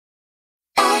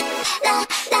Hey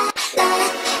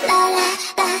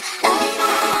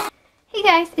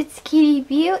guys, it's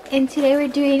KittyBeau, and today we're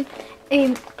doing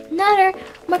another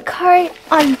Mercari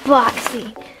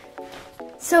unboxing.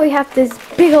 So we have this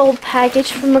big old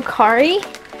package from Mercari,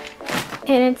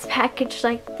 and it's packaged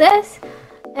like this.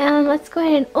 And let's go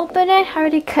ahead and open it. I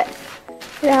already cut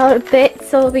it out a bit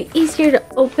so it'll be easier to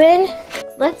open.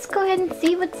 Let's go ahead and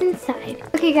see what's inside.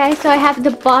 Okay guys, so I have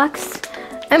the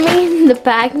the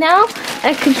bag now.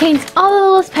 It contains all the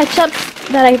Littlest Pet shops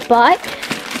that I bought.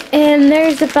 And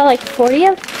there's about like 40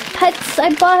 of pets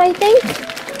I bought, I think.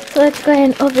 So let's go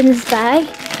ahead and open this bag.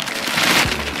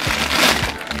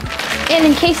 And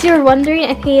in case you were wondering,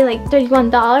 I paid like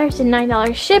 $31 and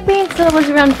 $9 shipping. So it was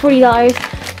around $40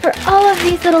 for all of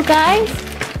these little guys.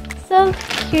 So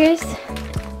here's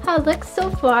how it looks so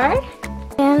far.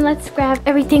 And let's grab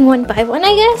everything one by one,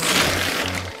 I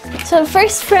guess. So the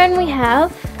first friend we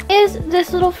have is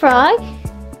this little frog.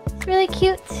 It's really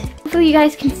cute. Hopefully you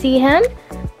guys can see him.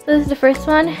 So this is the first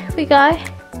one we got.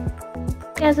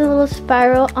 He has a little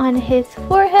spiral on his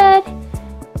forehead,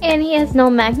 and he has no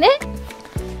magnet.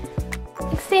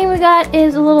 Next thing we got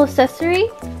is a little accessory,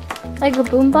 like a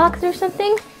boombox or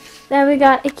something. Then we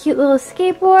got a cute little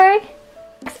skateboard.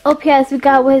 Next LPS we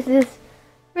got was this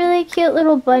really cute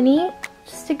little bunny,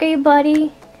 just a gray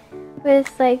bunny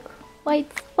with like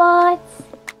white spots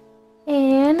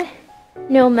and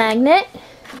no magnet.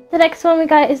 The next one we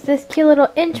got is this cute little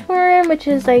inchworm, which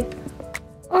is like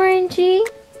orangey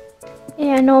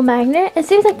and no magnet. It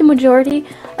seems like the majority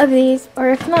of these, or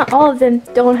if not all of them,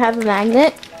 don't have a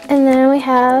magnet. And then we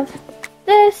have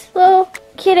this little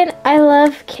kitten. I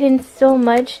love kittens so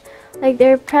much. Like,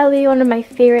 they're probably one of my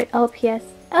favorite LPS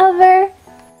ever.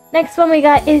 Next one we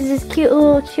got is this cute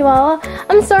little chihuahua.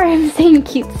 I'm sorry I'm saying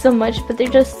cute so much, but they're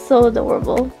just so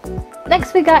adorable.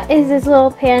 Next we got is this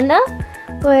little panda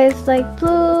with like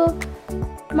blue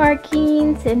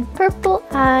markings and purple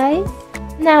eyes.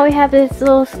 Now we have this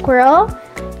little squirrel.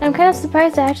 I'm kind of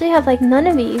surprised I actually have like none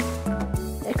of these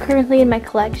currently in my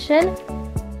collection.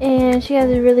 And she has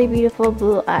really beautiful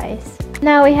blue eyes.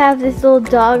 Now we have this little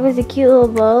dog with a cute little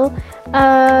bow.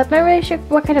 I'm not really sure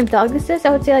what kind of dog this is.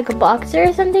 I would say like a boxer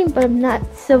or something, but I'm not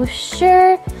so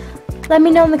sure. Let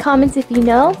me know in the comments if you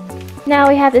know. Now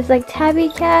we have this like tabby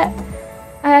cat.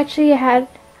 I actually had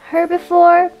her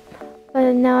before,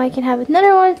 but now I can have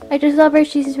another one. I just love her.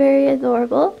 She's very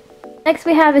adorable. Next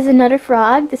we have is another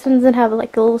frog. This one doesn't have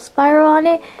like a little spiral on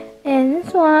it, and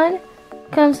this one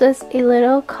comes with a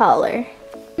little collar.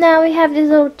 Now we have this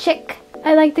little chick.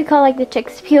 I like to call like the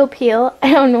chicks Peel Peel.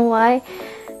 I don't know why.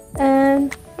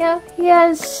 And yeah, he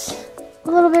has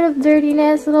a little bit of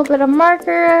dirtiness, a little bit of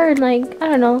marker, and like, I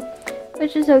don't know,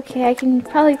 which is okay. I can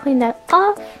probably clean that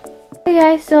off. Okay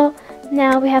guys, so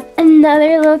now we have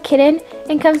another little kitten,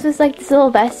 and comes with like this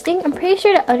little vesting. I'm pretty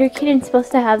sure the other kitten's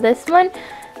supposed to have this one.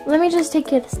 Let me just take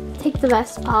the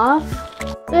vest off.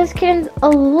 This kitten's a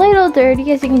little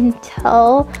dirty, as you can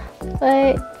tell,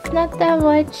 but it's not that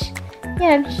much.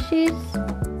 Yeah, she's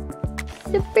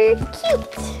super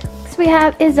cute. Next we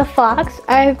have is a fox.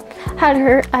 I've had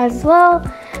her as well,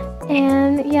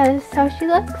 and yeah, this is how she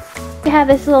looks. We have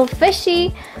this little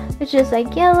fishy, which is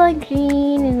like yellow,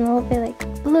 green, and a little bit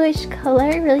like bluish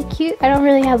color. Really cute. I don't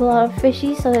really have a lot of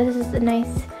fishies, so this is a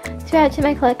nice to add to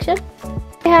my collection.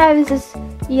 We have this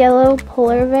yellow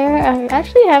polar bear. I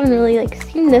actually haven't really like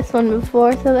seen this one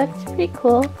before, so that's pretty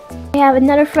cool. We have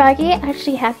another froggy. I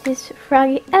actually have this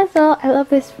froggy as well. I love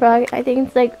this frog. I think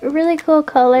it's like a really cool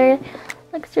color.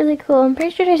 Looks really cool. I'm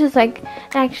pretty sure this is like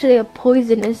actually a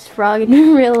poisonous frog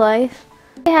in real life.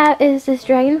 What we have is this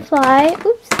dragonfly.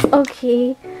 Oops.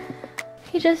 Okay.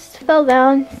 He just fell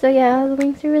down. So yeah, the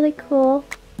wings are really cool.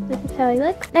 This is how he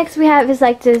looks. Next we have is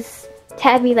like this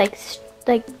tabby like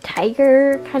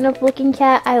tiger kind of looking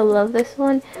cat. I love this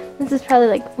one. This is probably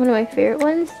like one of my favorite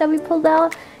ones that we pulled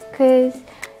out, because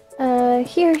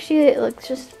he or she looks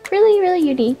just really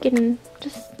unique and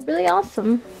just really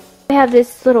awesome. We have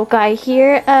this little guy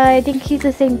here. I think he's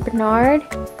a Saint Bernard,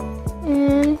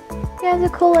 and he has a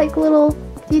cool like little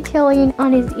detailing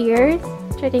on his ears,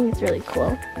 which I think is really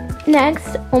cool.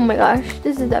 Next, oh my gosh,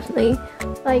 this is definitely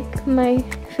like my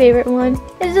favorite one.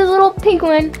 Is this little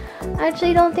penguin. I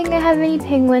actually don't think I have any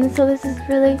penguins, so this is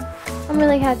really, I'm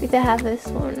really happy to have this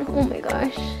one. Oh my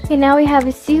gosh. Okay, now we have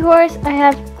a seahorse.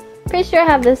 Pretty sure I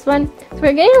have this one. So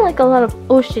we're getting like a lot of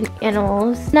ocean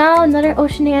animals. Now another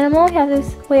ocean animal. We have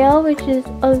this whale, which is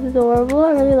adorable.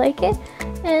 I really like it,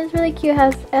 and it's really cute. It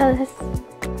has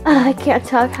I can't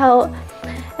talk. How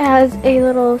it has a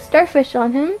little starfish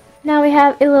on him. Now we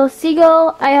have a little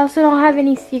seagull. I also don't have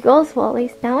any seagulls. Well, at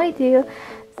least now I do.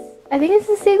 I think it's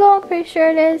a seagull. I'm pretty sure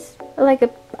it is. Like a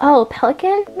oh,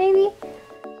 pelican maybe?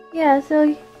 Yeah,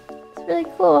 so it's really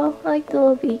cool. I like the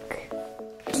little beak.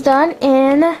 It's done,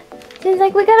 and seems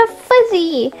like we got a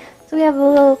fuzzy. So we have a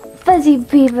little fuzzy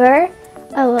beaver.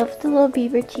 I love the little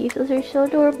beaver teeth. Those are so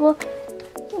adorable.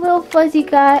 Little fuzzy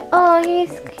guy. Oh,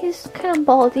 he's kind of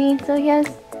balding, so he has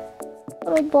a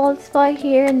little bald spot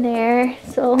here and there.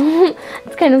 So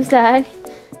it's kind of sad.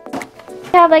 We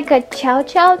have like a chow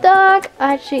chow dog.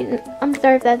 Actually, I'm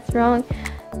sorry if that's wrong.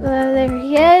 There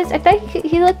he is. I thought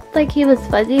he looked like he was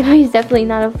fuzzy, but he's definitely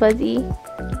not a fuzzy.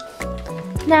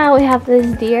 Now we have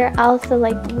this deer. I also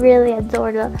like really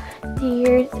adore the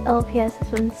deers. LPS,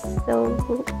 this one's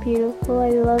so beautiful. I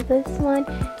love this one.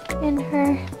 And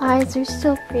her eyes are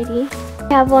so pretty. We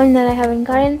have one that I haven't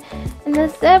gotten. In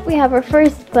this set, we have our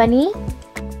first bunny.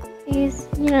 He's,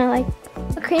 you know, like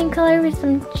a cream color with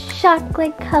some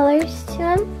chocolate colors to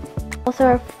him. Also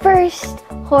our first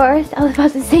horse. I was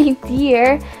about to say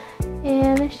deer.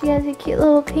 And she has a cute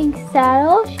little pink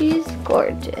saddle. She's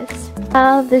gorgeous.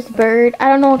 I love this bird. I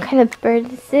don't know what kind of bird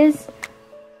this is,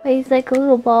 but he's like a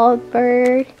little bald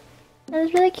bird. It has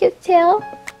a really cute tail.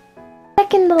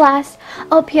 Second to last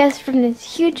LPS from this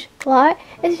huge lot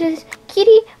is just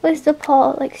Kitty with the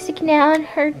paw like sticking out and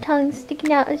her tongue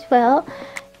sticking out as well.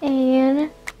 And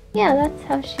yeah, that's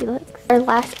how she looks. Our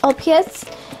last LPS,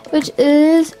 which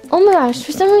is, oh my gosh,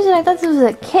 for some reason I thought this was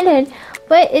a kitten,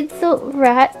 but it's a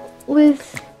rat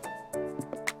with,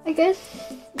 I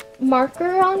guess,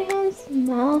 marker on his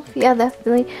mouth. Yeah,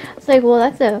 definitely. It's like, well,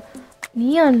 that's a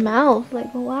neon mouth.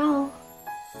 Like, wow.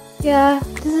 Yeah,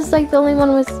 this is like the only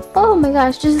one with, oh my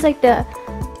gosh, this is like the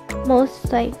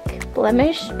most like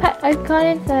blemish pet I've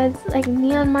gotten. So it's like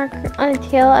neon marker on the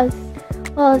tail as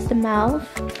well as the mouth.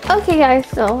 Okay guys,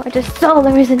 so I just saw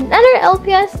there was another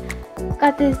LPS.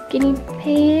 Got this guinea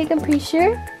pig, I'm pretty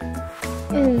sure.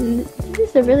 And this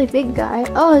is a really big guy.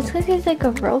 Oh, it's because he's like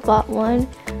a robot one.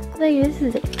 Like, this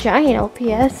is a giant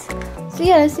LPS. So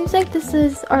yeah, it seems like this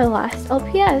is our last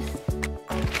LPS.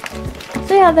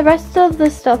 So yeah, the rest of the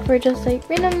stuff were just like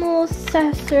random little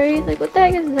accessories. Like, what the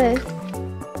heck is this?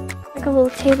 Like a little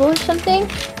table or something?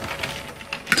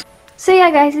 So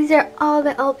yeah guys, these are all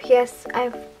the LPS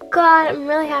I've got. I'm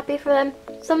really happy for them.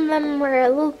 Some of them were a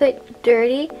little bit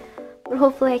dirty, but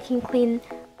hopefully I can clean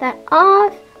that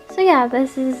off. So yeah,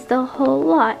 this is the whole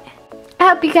lot. I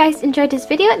hope you guys enjoyed this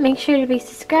video. Make sure to be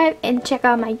subscribed and check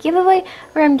out my giveaway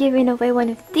where I'm giving away one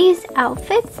of these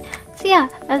outfits. So yeah,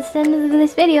 that's the end of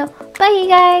this video. Bye you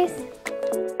guys!